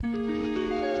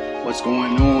What's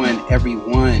going on,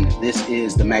 everyone? This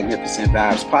is the Magnificent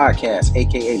Vibes Podcast,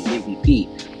 aka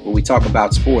MVP, where we talk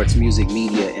about sports, music,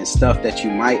 media, and stuff that you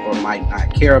might or might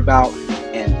not care about.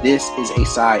 And this is a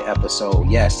side episode.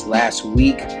 Yes, last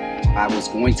week I was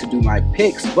going to do my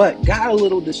picks, but got a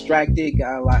little distracted.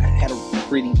 Had a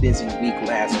pretty busy week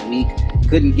last week.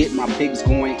 Couldn't get my picks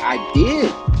going. I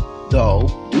did,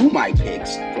 though, do my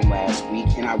picks from last week,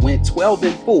 and I went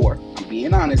 12-4. I'm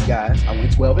being honest, guys. I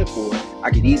went 12-4. I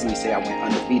could easily say I went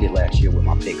undefeated last year with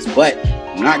my picks, but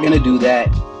I'm not going to do that.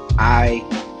 I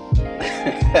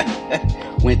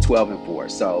went 12-4.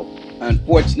 So,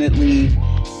 unfortunately,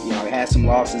 I had some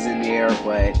losses in there,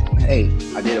 but hey,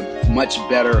 I did a much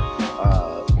better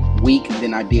week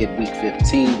than I did week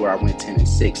 15, where I went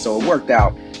 10-6. So it worked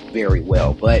out very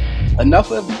well. But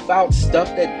enough about stuff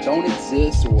that don't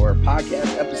exist or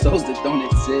podcast episodes that don't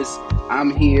exist.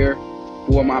 I'm here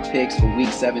for my picks for week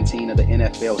 17 of the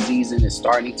NFL season. Is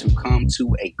starting to come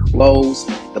to a close.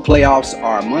 The playoffs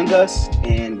are among us,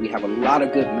 and we have a lot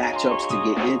of good matchups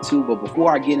to get into. But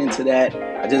before I get into that,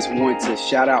 I just want to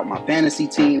shout out my fantasy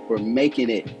team for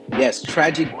making it. Yes,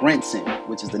 Tragic Brinson,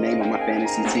 which is the name of my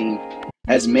fantasy team,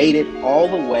 has made it all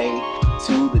the way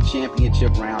to the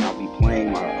championship round. I'll be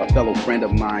playing a fellow friend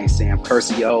of mine, Sam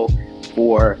Curcio,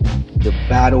 for the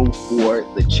battle for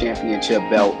the championship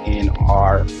belt in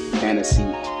our fantasy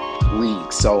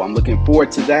league. So I'm looking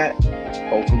forward to that.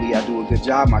 Hopefully I do a good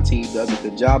job. My team does a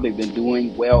good job. They've been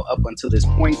doing well up until this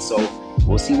point. So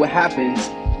we'll see what happens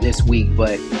this week.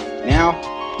 But now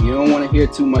you don't want to hear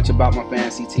too much about my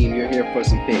fantasy team. You're here for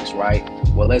some picks, right?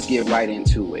 Well, let's get right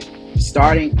into it.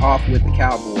 Starting off with the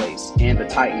Cowboys and the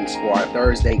Titans for our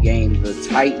Thursday game. The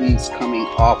Titans coming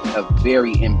off a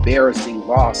very embarrassing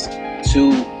loss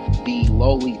to the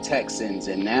lowly Texans,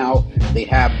 and now they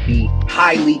have the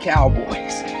Highly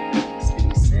Cowboys. Makes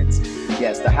any sense?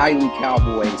 Yes, the Highly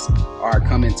Cowboys are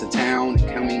coming to town,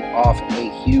 coming off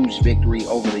a huge victory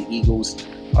over the Eagles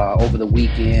over the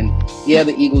weekend. Yeah,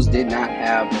 the Eagles did not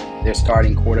have their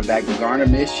starting quarterback, Gardner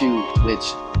Minshew,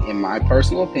 which, in my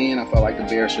personal opinion, I felt like the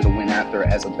Bears should have went after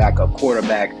as a backup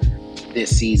quarterback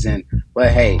this season.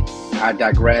 But hey, I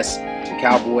digress. The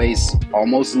Cowboys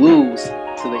almost lose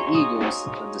to the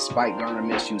Eagles despite Gardner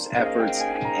Minshew's efforts,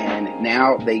 and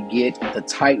now they get the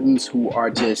Titans, who are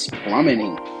just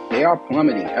plummeting. They are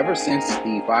plummeting ever since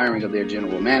the firing of their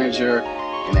general manager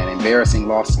and that embarrassing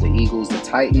loss to the Eagles. The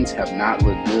Titans have not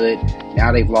looked good.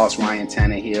 Now they've lost Ryan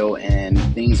Tannehill, and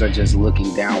things are just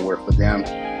looking downward for them.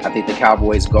 I think the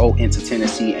Cowboys go into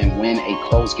Tennessee and win a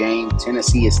close game.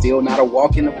 Tennessee is still not a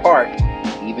walk in the park,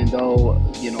 even though,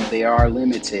 they are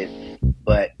limited.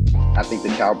 But I think the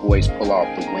Cowboys pull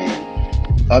off the win.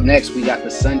 Up next, we got the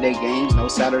Sunday games. No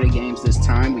Saturday games this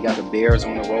time. We got the Bears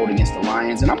on the road against the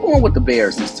Lions. And I'm going with the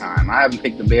Bears this time. I haven't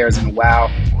picked the Bears in a while.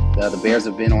 The Bears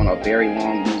have been on a very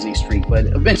long losing streak. But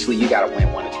eventually, you got to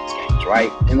win one of these games,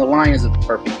 right? And the Lions are the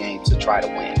perfect game to try to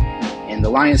win. And the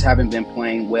Lions haven't been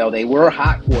playing well. They were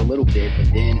hot for a little bit,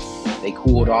 but then they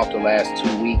cooled off the last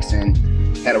 2 weeks and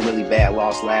had a really bad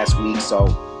loss last week. So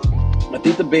I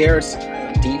think the Bears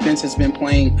defense has been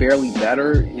playing fairly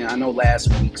better. I know last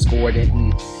week's score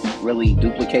didn't really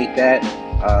duplicate that.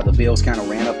 The Bills kind of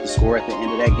ran up the score at the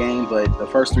end of that game, but the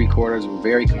first three quarters were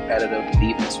very competitive. The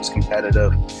defense was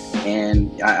competitive,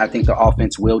 and I think the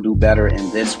offense will do better in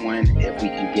this one if we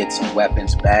can get some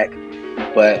weapons back.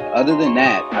 But other than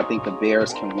that, I think the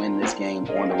Bears can win this game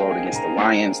on the road against the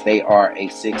Lions. They are a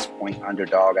 6-point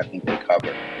underdog. I think they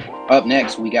cover. Up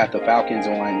next, we got the Falcons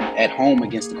on at home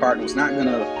against the Cardinals. Not going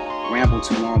to ramble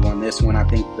too long on this one. I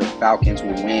think the Falcons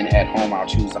will win at home. I'll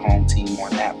choose the home team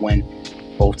on that one.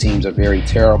 Both teams are very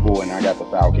terrible, and I got the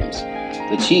Falcons.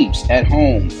 The Chiefs at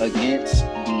home against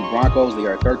the Broncos. They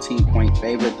are a 13-point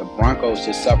favorite. The Broncos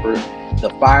just suffered the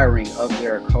firing of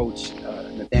their coach,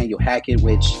 Nathaniel Hackett,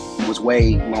 which was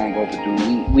way long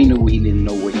overdue. We knew he didn't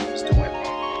know what he was doing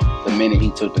from the minute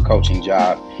he took the coaching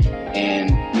job.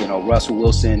 And, Russell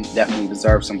Wilson definitely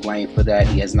deserves some blame for that.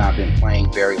 He has not been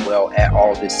playing very well at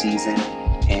all this season.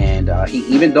 And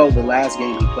even though the last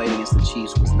game he played against the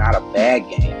Chiefs was not a bad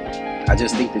game, I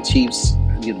just think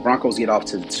the Broncos get off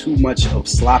to too much of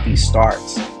sloppy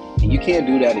starts. And you can't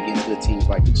do that against good teams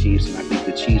like the Chiefs. And I think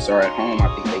the Chiefs are at home.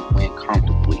 I think they win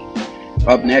comfortably.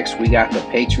 Up next, we got the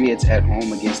Patriots at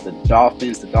home against the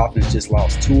Dolphins. The Dolphins just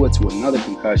lost Tua to another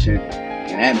concussion.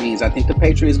 And that means I think the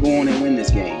Patriots go on and win this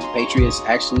game. The Patriots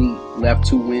actually left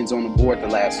 2 wins on the board the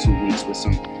last 2 weeks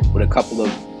with a couple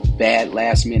of bad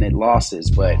last-minute losses.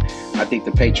 But I think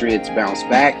the Patriots bounce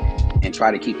back and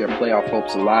try to keep their playoff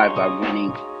hopes alive by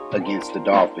winning against the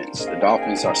Dolphins. The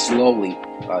Dolphins are slowly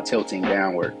tilting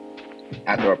downward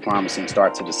after a promising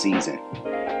start to the season.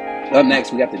 Up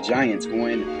next, we got the Giants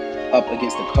going up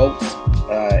against the Colts.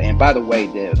 And by the way,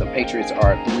 the Patriots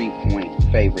are a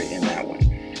 3-point favorite in that one.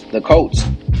 The Colts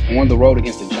on the road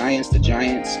against the Giants. The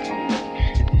Giants,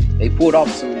 they pulled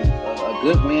off a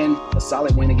good win, a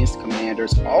solid win against the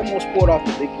Commanders. Almost pulled off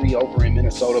the victory over in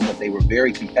Minnesota, but they were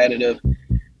very competitive.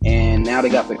 And now they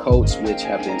got the Colts, which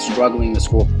have been struggling to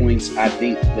score points. I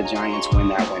think the Giants win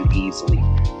that one easily.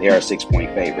 They are a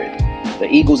 6-point favorite. The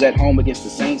Eagles at home against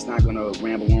the Saints. Not going to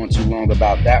ramble on too long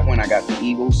about that one. I got the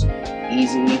Eagles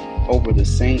easily over the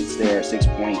Saints. They're a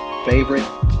 6-point favorite.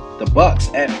 The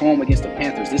Bucs at home against the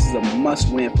Panthers. This is a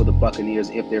must-win for the Buccaneers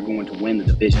if they're going to win the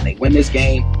division. They win this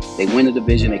game, they win the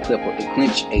division, they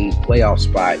clinch a playoff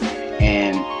spot.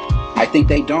 And I think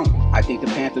they don't. I think the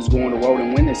Panthers go on the road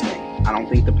and win this game. I don't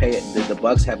think the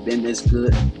Bucs have been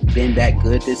that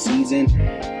good this season.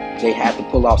 They have to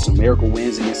pull off some miracle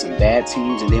wins against some bad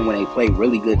teams, and then when they play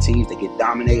really good teams, they get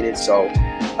dominated. So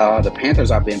the Panthers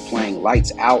have been playing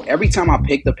lights out. Every time I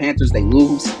pick the Panthers, they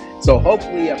lose. So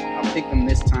hopefully I pick them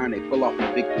this time. They pull off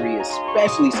the victory,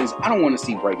 especially since I don't want to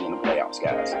see Brady in the playoffs,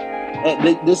 guys.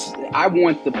 I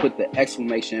want to put the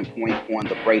exclamation point on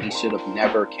the Brady should have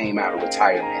never came out of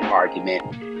retirement argument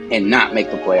and not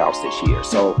make the playoffs this year.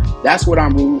 So that's what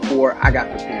I'm rooting for. I got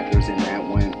the Panthers in that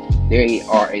one. They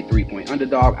are a 3-point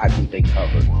underdog. I think they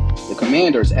cover. The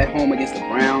Commanders at home against the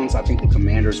Browns. I think the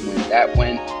Commanders win that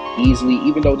one easily,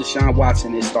 even though Deshaun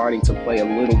Watson is starting to play a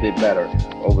little bit better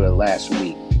over the last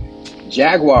week.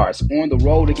 Jaguars on the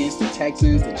road against the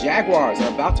Texans. The Jaguars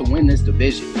are about to win this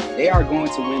division. They are going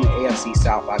to win the AFC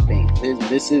South, I think.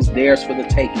 This is theirs for the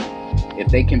taking. If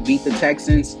they can beat the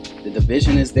Texans, the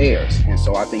division is theirs. And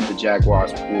so I think the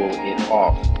Jaguars pull it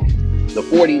off. The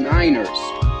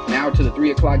 49ers, now to the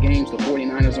 3 o'clock games. The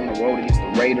 49ers on the road against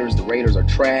the Raiders. The Raiders are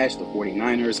trash. The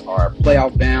 49ers are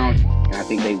playoff bound. And I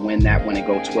think they win that one and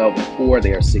go 12-4.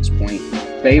 They are a 6-point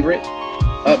favorite.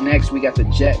 Up next, we got the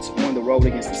Jets on the road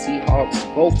against the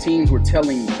Seahawks. Both teams were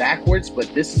telling backwards,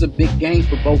 but this is a big game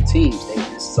for both teams.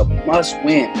 This is a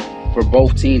must-win for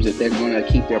both teams if they're going to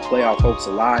keep their playoff hopes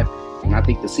alive. And I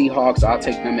think the Seahawks, I'll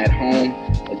take them at home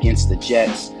against the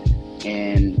Jets.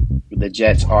 And the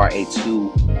Jets are a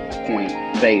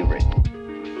 2-point favorite.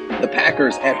 The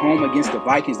Packers at home against the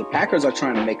Vikings. The Packers are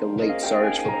trying to make a late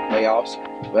surge for the playoffs,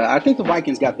 but I think the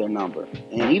Vikings got their number.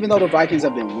 And even though the Vikings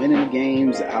have been winning the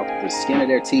games out the skin of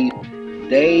their teeth,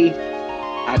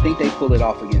 I think they pull it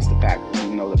off against the Packers,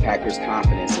 even though the Packers'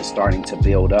 confidence is starting to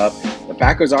build up. The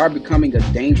Packers are becoming a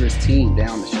dangerous team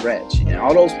down the stretch. And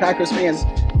all those Packers fans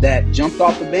that jumped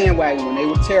off the bandwagon when they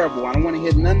were terrible, I don't want to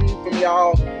hear nothing from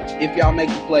y'all if y'all make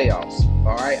the playoffs.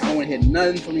 All right, I don't want to hear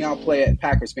nothing from y'all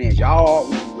Packers fans. Y'all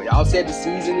said the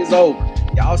season is over.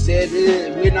 Y'all said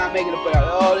we're not making the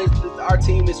playoffs. Oh, our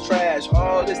team is trash.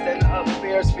 Oh, this, that, and the other.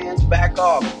 Bears fans, back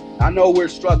off. I know we're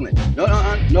struggling.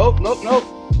 Nope.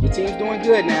 Your team's doing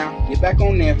good now. Get back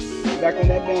on there. Get back on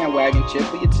that bandwagon. Cheer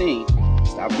for your team.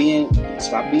 Stop being,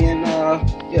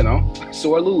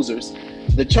 sore losers.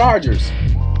 The Chargers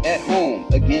at home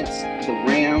against the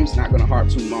Rams. Not going to harp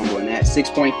too long on that.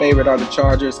 6-point favorite are the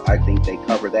Chargers. I think they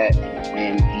cover that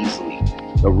and easily.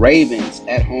 The Ravens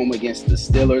at home against the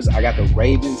Steelers. I got the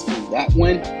Ravens in that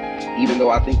one, even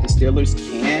though I think the Steelers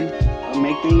can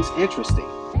make things interesting.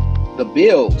 The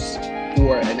Bills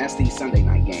and that's the Sunday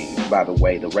night game, by the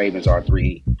way. The Ravens are a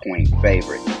 3-point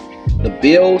favorite. The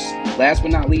Bills, last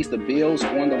but not least, the Bills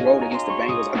on the road against the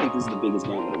Bengals. I think this is the biggest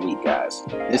game of the week, guys.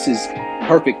 This is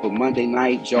perfect for Monday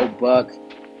night. Joe Buck,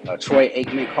 Troy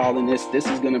Aikman calling this. This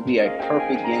is going to be a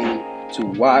perfect game to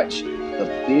watch.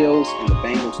 The Bills and the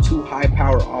Bengals, two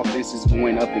high-power offenses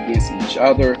going up against each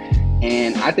other.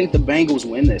 And I think the Bengals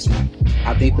win this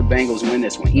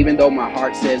one. Even though my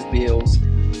heart says Bills,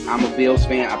 I'm a Bills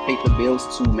fan. I picked the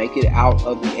Bills to make it out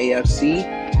of the AFC,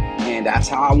 and that's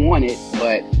how I want it.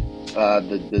 But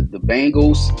the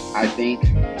Bengals, I think,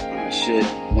 should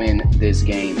win this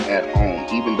game at home,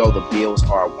 even though the Bills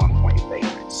are a 1-point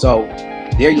favorite. So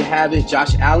there you have it.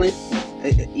 Josh Allen,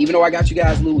 even though I got you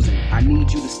guys losing, I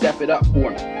need you to step it up for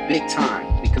me big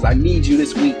time, because I need you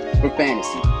this week for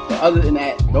fantasy. But other than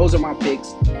that, those are my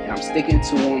picks, and I'm sticking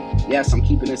to them. Yes, I'm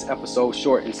keeping this episode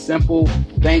short and simple.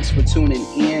 Thanks for tuning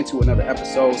in to another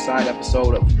side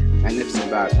episode of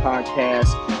Magnificent Vibes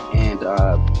Podcast. And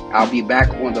I'll be back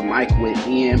on the mic with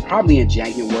Ian probably in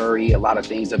January. A lot of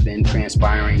things have been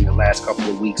transpiring the last couple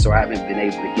of weeks, so I haven't been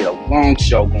able to get a long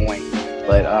show going.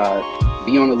 But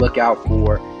be on the lookout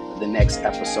for the next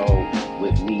episode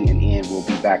with me and Ian. We'll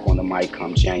be back on the mic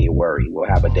come January. We'll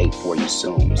have a date for you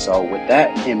soon. So with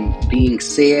that and being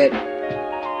said,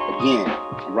 again,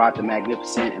 Rod the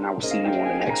Magnificent, and I will see you on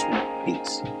the next one.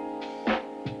 Peace.